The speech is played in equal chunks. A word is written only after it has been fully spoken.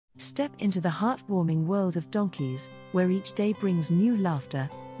Step into the heartwarming world of donkeys, where each day brings new laughter,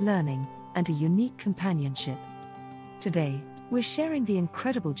 learning, and a unique companionship. Today, we're sharing the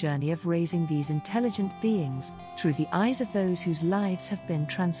incredible journey of raising these intelligent beings through the eyes of those whose lives have been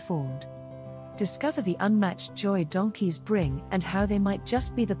transformed. Discover the unmatched joy donkeys bring and how they might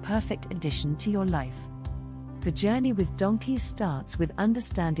just be the perfect addition to your life. The journey with donkeys starts with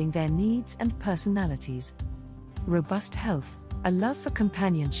understanding their needs and personalities. Robust health, a love for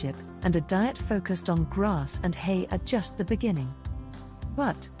companionship, and a diet focused on grass and hay are just the beginning.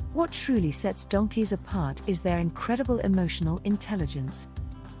 But what truly sets donkeys apart is their incredible emotional intelligence.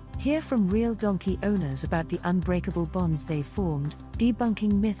 Hear from real donkey owners about the unbreakable bonds they formed,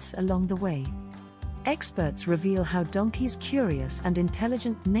 debunking myths along the way. Experts reveal how donkeys' curious and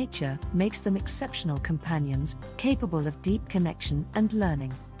intelligent nature makes them exceptional companions, capable of deep connection and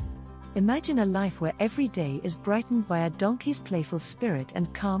learning. Imagine a life where every day is brightened by a donkey's playful spirit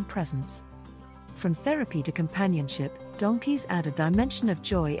and calm presence. From therapy to companionship, donkeys add a dimension of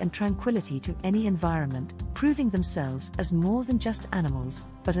joy and tranquility to any environment, proving themselves as more than just animals,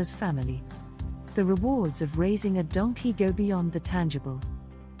 but as family. The rewards of raising a donkey go beyond the tangible.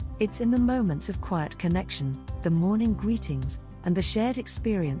 It's in the moments of quiet connection, the morning greetings, and the shared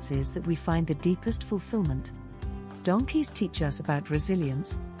experiences that we find the deepest fulfillment. Donkeys teach us about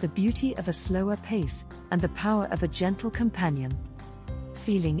resilience, the beauty of a slower pace, and the power of a gentle companion.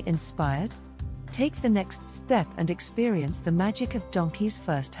 Feeling inspired? Take the next step and experience the magic of donkeys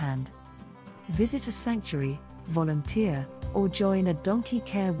firsthand. Visit a sanctuary, volunteer, or join a donkey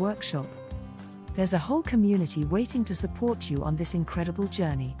care workshop. There's a whole community waiting to support you on this incredible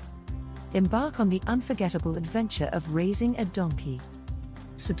journey. Embark on the unforgettable adventure of raising a donkey.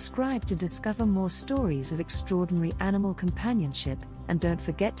 Subscribe to discover more stories of extraordinary animal companionship, and don't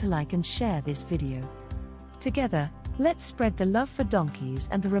forget to like and share this video. Together, let's spread the love for donkeys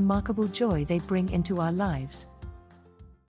and the remarkable joy they bring into our lives.